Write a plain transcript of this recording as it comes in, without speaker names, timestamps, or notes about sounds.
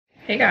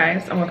Hey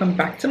guys, and welcome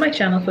back to my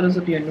channel. For those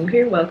of you who are new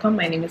here, welcome.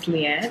 My name is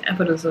Leann, and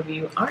for those of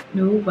you who aren't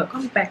new,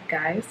 welcome back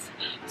guys.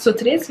 So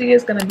today's video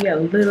is going to be a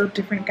little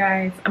different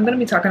guys. I'm going to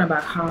be talking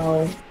about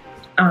how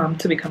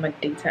to become a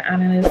data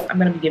analyst. I'm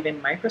going to be giving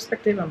my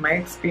perspective and my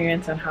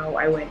experience on how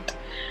I went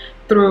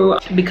through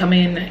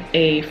becoming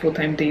a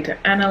full-time data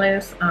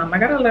analyst. I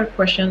got a lot of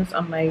questions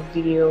on my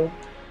video,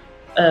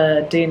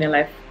 day in the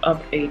life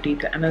of a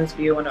data analyst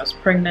video when I was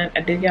pregnant.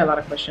 I did get a lot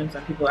of questions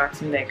and people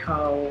asking like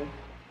how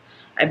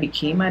I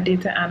became a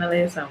data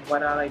analyst and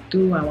what I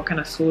do and what kind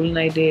of schooling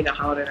I did and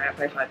how did I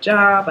apply for a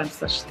job and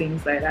such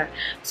things like that.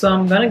 So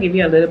I'm gonna give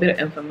you a little bit of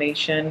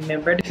information.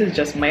 Remember, this is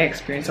just my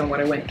experience and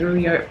what I went through.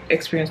 Your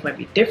experience might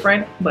be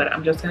different, but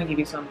I'm just gonna give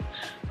you some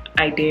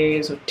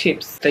ideas or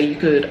tips that you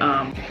could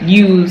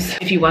use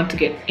if you want to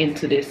get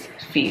into this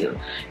field.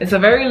 It's a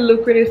very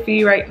lucrative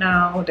field right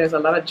now. There's a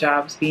lot of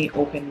jobs being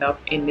opened up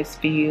in this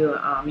field.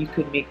 You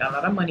could make a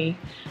lot of money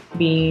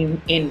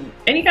being in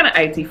any kind of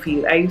IT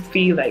field. I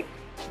feel like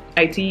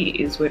IT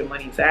is where the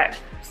money's at.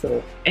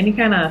 So any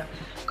kind of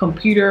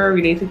computer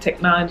related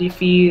technology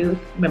field.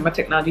 Remember,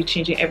 technology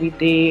changing every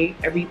day,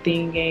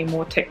 everything getting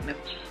more techno.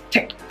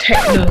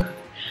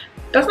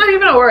 That's not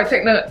even a word.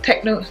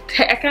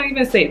 I can't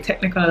even say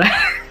technical.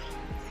 I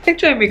try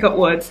to make up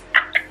words.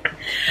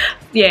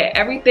 Yeah,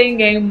 everything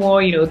getting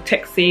more,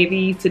 tech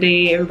savvy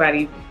today.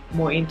 Everybody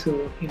more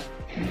into,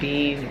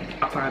 being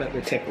a part of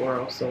the tech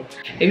world. So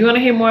if you want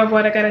to hear more of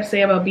what I gotta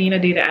say about being a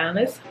data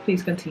analyst,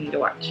 please continue to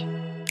watch.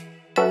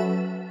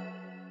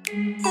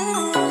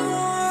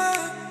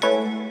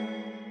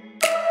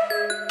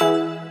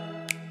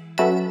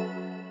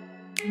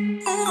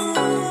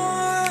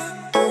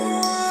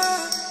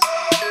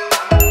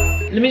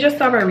 Let me just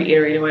start by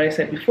reiterating what I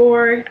said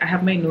before. I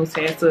have my notes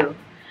here, so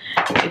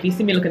if you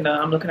see me looking down,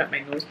 I'm looking at my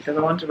notes because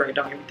I want to write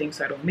down everything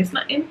so I don't miss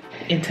nothing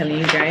in telling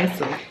you guys.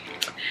 So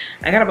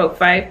I got about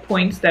 5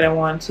 points that I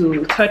want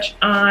to touch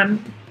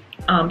on.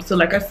 So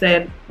like I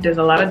said, there's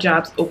a lot of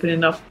jobs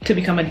opening up to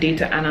become a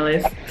data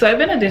analyst. So I've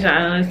been a data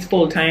analyst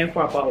full-time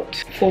for about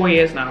 4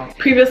 years now.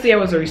 Previously I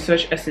was a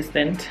research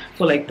assistant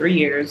for like 3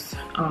 years,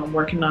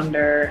 working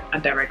under a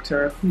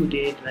director who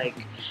did like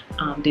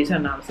data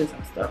analysis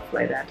and stuff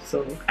like that.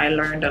 So I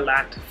learned a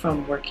lot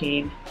from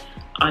working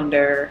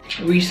under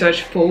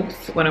research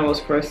folks when I was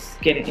first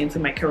getting into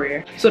my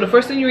career. So the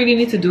first thing you really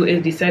need to do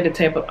is decide the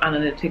type of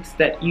analytics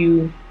that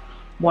you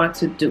want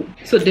to do.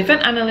 So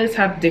different analysts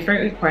have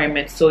different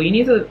requirements, so you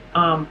need to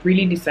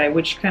really decide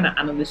which kind of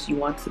analyst you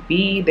want to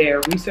be. There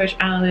are research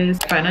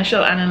analysts,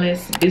 financial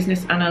analysts,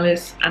 business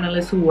analysts,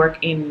 analysts who work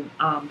in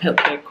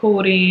healthcare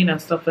coding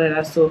and stuff like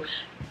that. So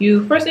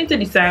you first need to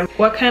decide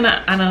what kind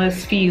of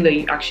analyst field that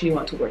you actually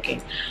want to work in.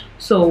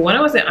 So when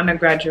I was an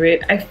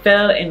undergraduate, I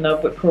fell in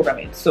love with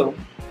programming. So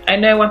I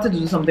know I want to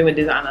do something with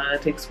data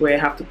analytics where I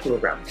have to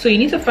program. So you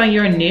need to find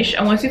your niche,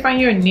 and once you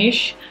find your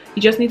niche,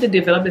 you just need to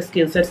develop the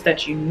skill sets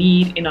that you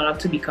need in order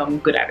to become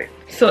good at it.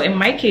 So in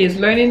my case,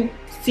 learning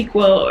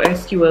SQL or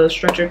SQL,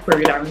 structured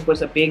query language,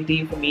 was a big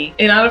deal for me.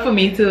 In order for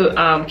me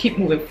to keep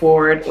moving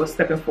forward or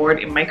stepping forward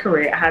in my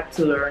career, I had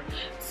to learn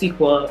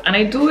SQL. And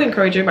I do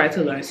encourage everybody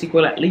to learn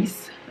SQL at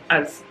least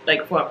as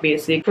like for a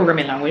basic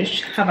programming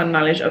language, have a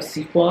knowledge of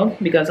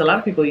SQL because a lot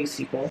of people use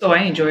SQL. So I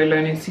enjoy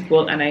learning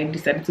SQL and I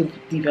decided to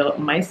develop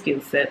my skill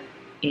set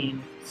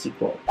in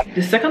SQL.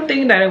 The second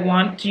thing that I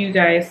want you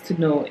guys to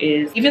know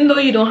is even though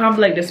you don't have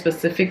like the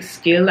specific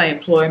skill an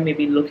employer may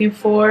be looking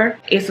for,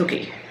 it's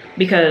okay.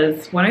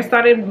 Because when I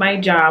started my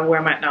job where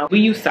I'm at now, we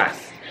use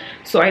SAS.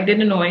 So I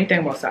didn't know anything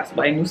about SAS,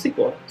 but I knew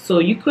SQL. So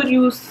you could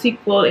use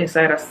SQL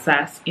inside of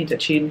SAS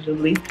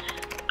interchangeably.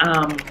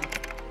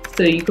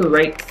 So you could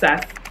write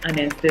SAS and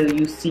then still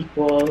use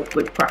SQL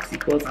with proxy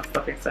codes and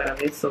stuff inside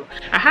of it. So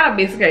I had a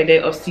basic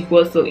idea of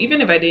SQL. So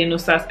even if I didn't know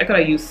SAS, I could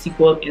have used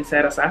SQL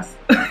inside of SAS.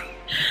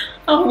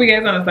 I hope you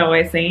guys understand what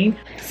I'm saying.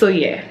 So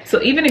yeah,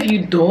 so even if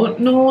you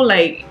don't know,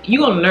 like,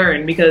 you're gonna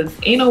learn, because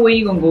ain't no way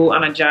you're gonna go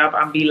on a job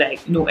and be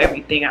like know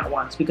everything at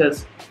once,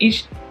 because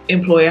each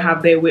employer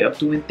have their way of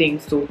doing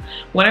things. So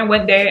when I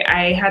went there,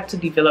 I had to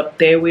develop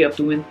their way of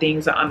doing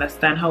things and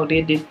understand how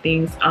they did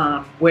things,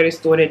 where they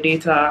store their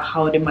data,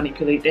 how they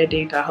manipulate their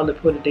data, how they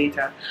put the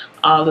data,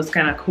 all those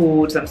kind of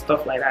codes and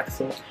stuff like that.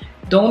 So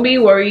don't be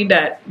worried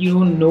that you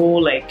don't know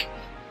like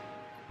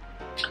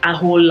a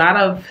whole lot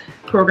of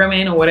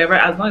programming or whatever.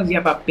 As long as you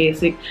have a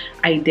basic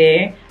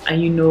idea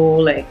and you know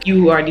like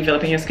you are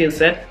developing your skill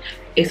set,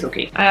 it's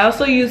okay. I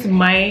also use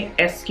my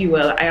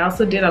SQL. I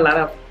also did a lot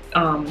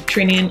of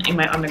training in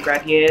my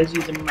undergrad years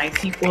using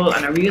MySQL,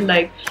 and I really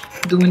like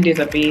doing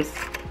database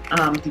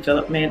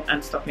development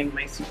and stuff in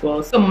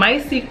MySQL. So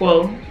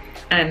MySQL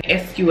and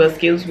SQL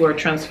skills were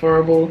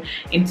transferable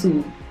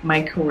into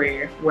my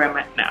career where I'm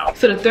at now.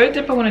 So the third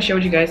tip I want to share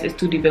with you guys is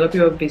to develop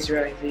your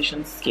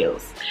visualization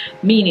skills,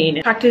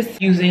 meaning practice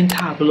using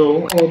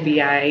Tableau, Power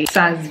BI,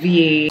 SAS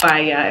VA,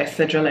 Fire,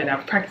 etc. like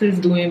that. Practice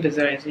doing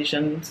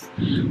visualizations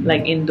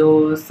like in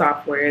those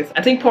softwares.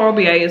 I think Power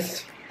BI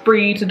is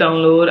free to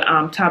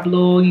download.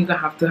 Tableau, you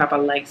have to have a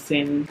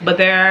license, but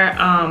there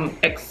are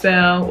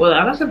Excel. Well,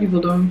 a lot of people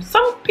don't.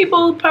 Some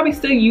people probably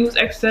still use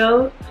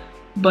Excel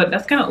but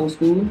that's kind of old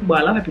school.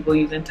 But a lot of people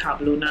using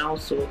Tableau now,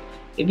 so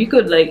if you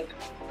could like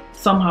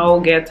somehow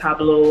get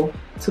Tableau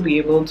to be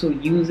able to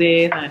use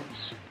it and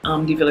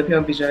develop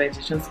your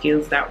visualization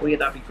skills that way,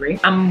 that'd be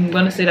great. I'm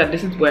gonna say that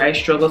this is where I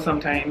struggle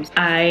sometimes.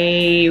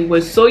 I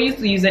was so used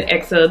to using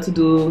Excel to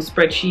do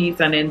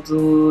spreadsheets and then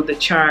do the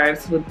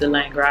charts with the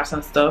line graphs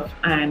and stuff,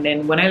 and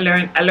then when I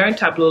learned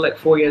Tableau like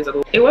 4 years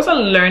ago. It was a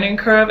learning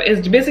curve.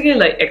 It's basically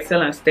like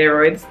Excel on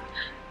steroids.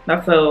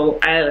 That's how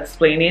I'll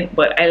explain it,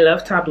 but I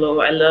love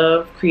Tableau. I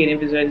love creating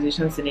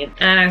visualizations in it.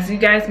 And as you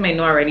guys might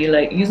know already,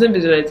 like using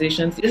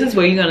visualizations, this is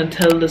where you're gonna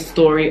tell the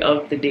story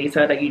of the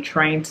data that you're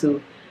trying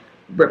to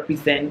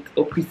represent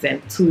or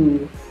present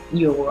to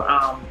your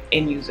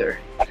end user.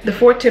 The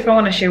fourth tip I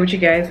want to share with you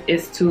guys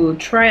is to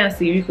try and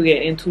see if you could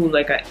get into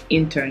like an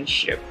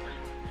internship.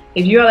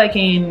 If you're like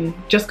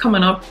just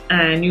coming up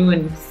and you're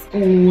in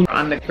school,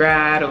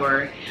 undergrad,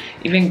 or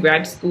even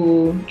grad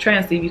school, try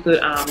and see if you could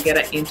get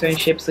an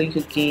internship so you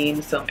could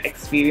gain some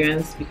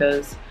experience.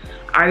 Because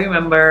I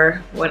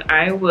remember when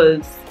I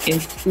was in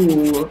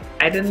school,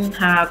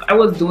 I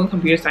was doing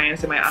computer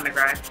science in my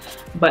undergrad,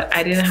 but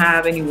I didn't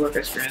have any work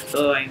experience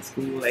in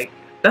school. Like,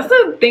 that's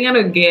the thing I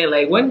don't get.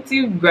 Like, once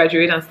you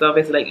graduate and stuff,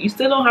 it's like you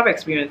still don't have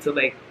experience, so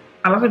like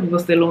a lot of people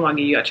still don't want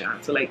to give you a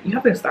chance. So like you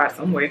have to start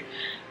somewhere.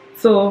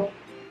 So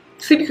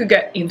see if you could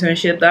get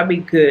internship, that'd be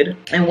good.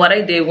 And what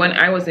I did when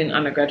I was in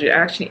undergraduate, I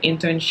actually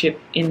internship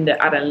in the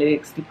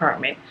analytics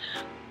department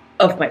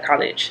of my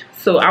college.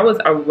 So I was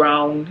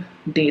around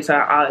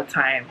data all the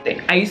time.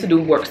 I used to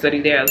do work study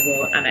there as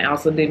well, and I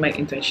also did my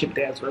internship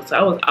there as well. So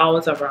I was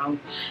always around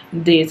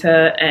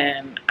data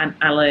and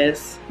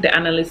the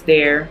analyst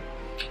there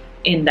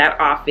in that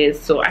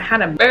office. So I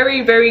had a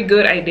very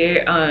good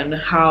idea on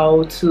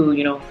how to,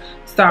 you know,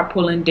 start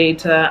pulling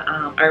data.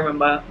 I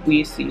remember we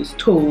used to use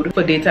Toad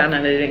for data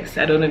analytics.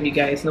 I don't know if you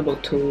guys know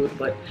about Toad,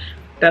 but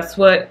that's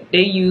what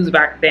they used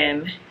back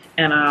then,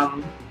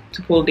 and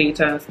to pull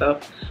data and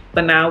stuff.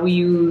 But now we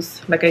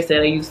use, like I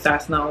said, I use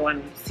SAS now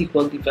and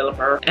SQL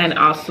Developer, and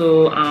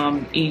also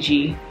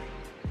AG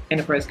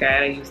Enterprise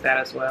Guide. I use that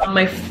as well.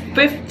 My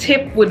fifth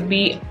tip would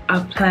be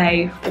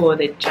apply for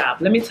the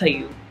job. Let me tell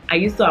you, I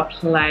used to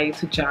apply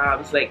to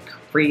jobs like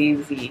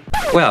crazy.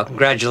 Well,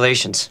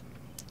 congratulations.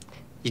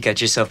 You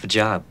got yourself a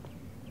job.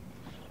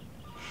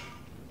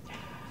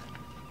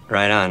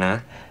 Right on, huh?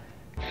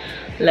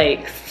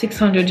 Like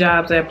 600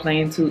 jobs I'm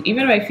applying to.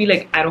 Even if I feel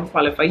like I don't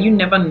qualify, you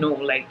never know.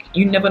 Like,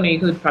 you never know, you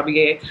could probably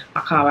get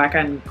a call back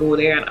and go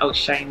there and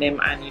outshine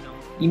them, and you know,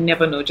 you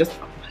never know. Just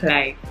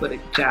apply for the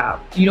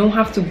job. You don't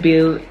have to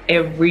build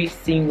every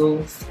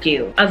single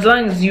skill. As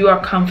long as you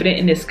are confident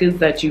in the skills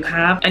that you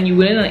have and you're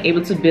willing and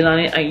able to build on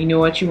it and you know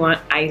what you want,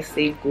 I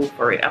say go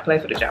for it. Apply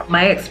for the job.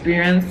 My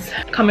experience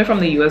coming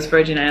from the US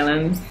Virgin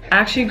Islands, I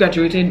actually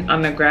graduated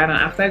undergrad, and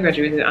after I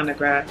graduated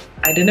undergrad,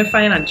 I didn't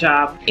find a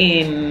job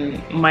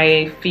in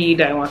my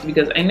field that I wanted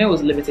because I knew it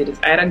was limited. It's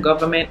either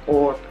government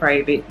or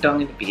private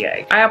down in the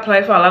BI. I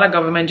applied for a lot of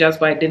government jobs,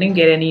 but I didn't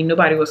get any.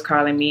 Nobody was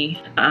calling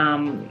me.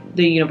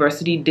 The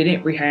university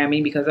didn't rehire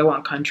me because I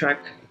want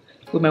contract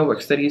with my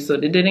work studies, so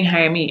they didn't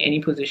hire me in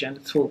any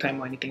positions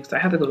full-time or anything, so I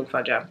had to go look for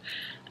a job.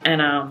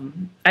 And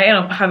I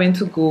ended up having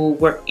to go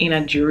work in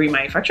a jewelry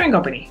manufacturing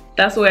company.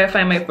 That's where I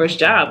found my first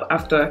job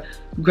after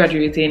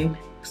graduating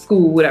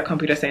school with a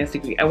computer science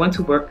degree. I went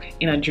to work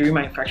in a jewelry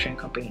manufacturing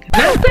company.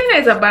 Not saying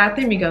it's a bad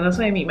thing because that's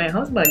when I meet my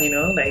husband, you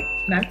know, like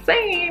not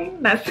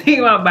saying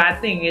what a bad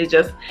thing. It's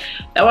just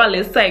that was a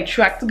little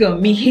sidetrack to go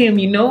meet him,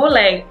 you know,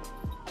 like,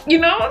 you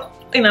know,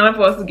 in order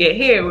for us to get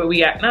here where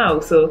we at now.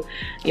 So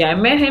yeah, I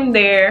met him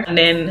there, and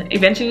then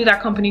eventually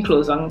that company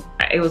closed on.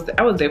 I was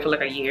there for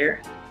like a year,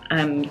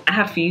 and I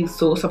have feel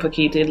so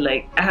suffocated,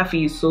 like I have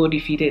feel so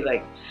defeated.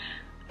 Like,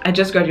 I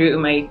just graduated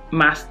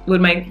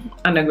with my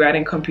undergrad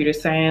in computer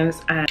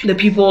science, and the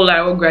people that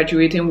I was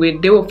graduating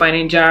with, they were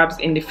finding jobs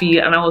in the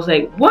field, and I was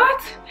like,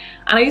 what?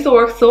 And I used to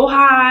work so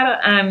hard,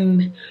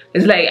 and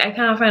it's like I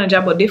can't find a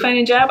job, but they find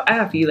a job.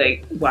 I feel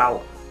like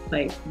wow.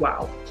 Like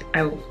wow,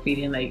 I was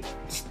feeling like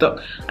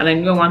stuck, and I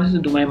knew I wanted to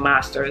do my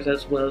master's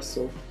as well.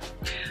 So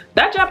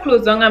that job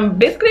closed down, and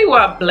basically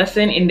what a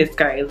blessing in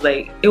disguise.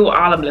 Like, it was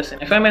all a blessing.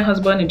 I found my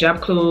husband, the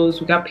job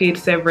closed, we got paid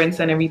severance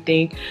and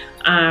everything.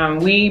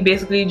 We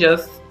basically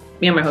just,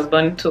 me and my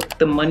husband took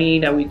the money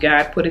that we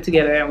got, put it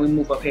together, and we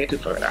moved up here to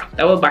Florida.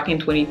 That was back in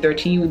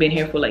 2013. We've been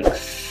here for like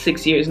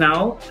 6 years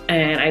now,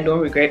 and I don't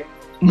regret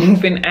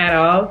moving at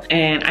all.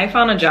 And I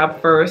found a job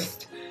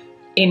first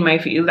in my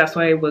field. That's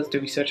why I was the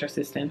research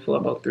assistant for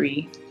about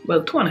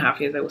 2.5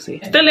 years, I would say.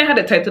 Still, I had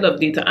the title of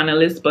data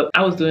analyst, but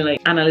I was doing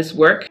like analyst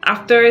work.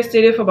 After I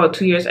stayed there for about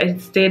 2 years, I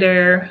stayed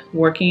there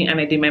working, and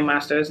I did my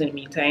master's in the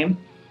meantime.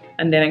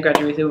 And then I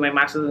graduated with my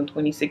master's in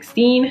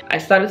 2016. I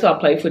started to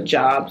apply for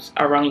jobs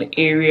around the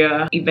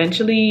area.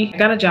 Eventually, I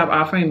got a job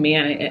offer in May,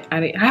 and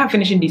I have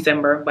finished in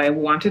December, but I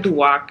wanted to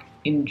work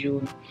in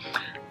June.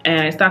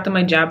 And I started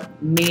my job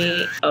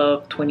May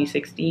of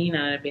 2016,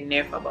 and I've been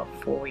there for about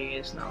 4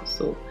 years now.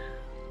 So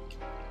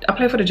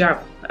apply for the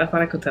job. That's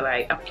what I could tell.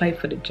 I apply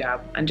for the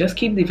job and just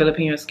keep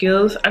developing your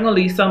skills. I'm gonna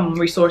leave some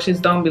resources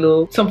down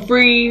below, some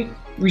free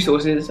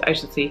resources I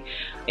should say,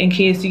 in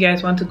case you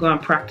guys want to go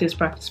and practice.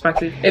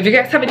 If you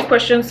guys have any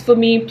questions for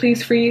me,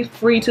 please feel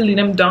free to leave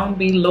them down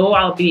below.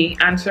 I'll be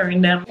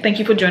answering them. Thank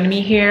you for joining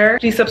me here.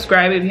 Please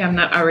subscribe if you have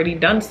not already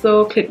done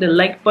so. Click the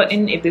like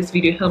button if this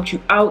video helped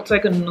you out so I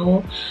can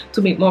know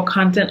to make more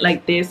content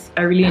like this.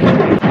 I really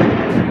enjoy it.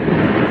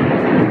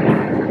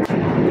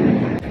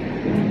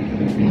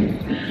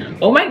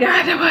 Oh my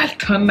god, that was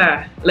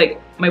thunder.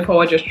 Like my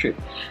power just tripped.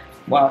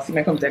 Wow, see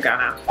my computer gone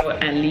now.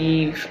 And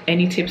leave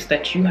any tips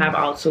that you have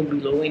also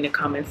below in the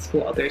comments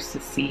for others to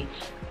see.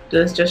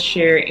 Let's just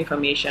share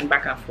information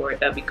back and forth.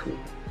 That'd be cool.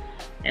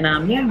 And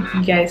yeah,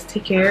 you guys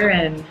take care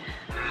and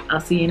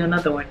I'll see you in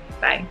another one.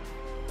 Bye.